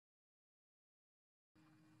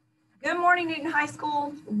Good morning, Newton High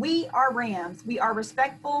School. We are Rams. We are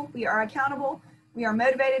respectful. We are accountable. We are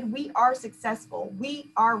motivated. We are successful. We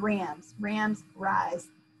are Rams. Rams rise.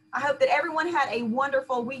 I hope that everyone had a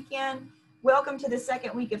wonderful weekend. Welcome to the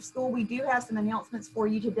second week of school. We do have some announcements for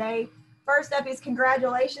you today. First up is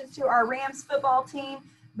congratulations to our Rams football team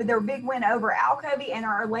with their big win over Alcovey, and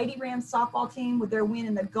our Lady Rams softball team with their win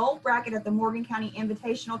in the gold bracket at the Morgan County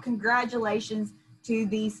Invitational. Congratulations to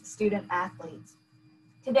these student athletes.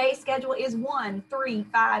 Today's schedule is 1, 3,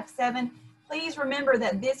 5, 7. Please remember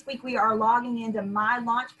that this week we are logging into My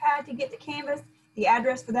Launchpad to get to Canvas. The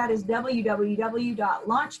address for that is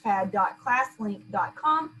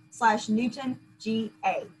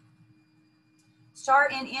www.launchpad.classlink.com/NewtonGA.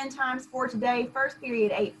 Start and end times for today: first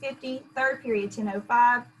period 8:50, third period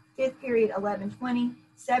 10:05, fifth period 11:20,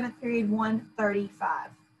 seventh period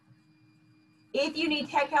 1:35. If you need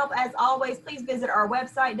tech help, as always, please visit our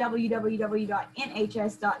website,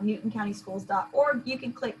 www.nhs.newtoncountyschools.org. You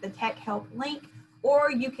can click the tech help link,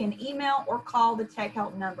 or you can email or call the tech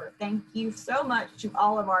help number. Thank you so much to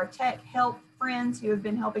all of our tech help friends who have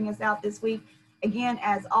been helping us out this week. Again,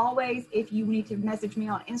 as always, if you need to message me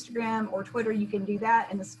on Instagram or Twitter, you can do that,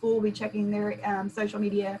 and the school will be checking their social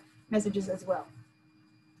media messages as well.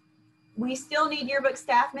 We still need yearbook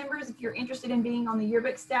staff members. If you're interested in being on the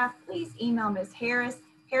yearbook staff, please email Ms. Harris,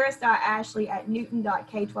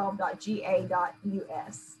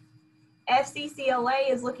 harris.ashley@newton.k12.ga.us. FCCLA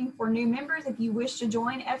is looking for new members. If you wish to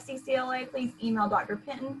join FCCLA, please email Dr.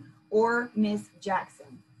 Penton or Ms.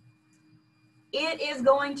 Jackson. It is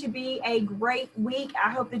going to be a great week. I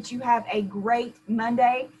hope that you have a great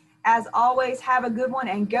Monday. As always, have a good one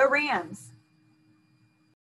and go Rams.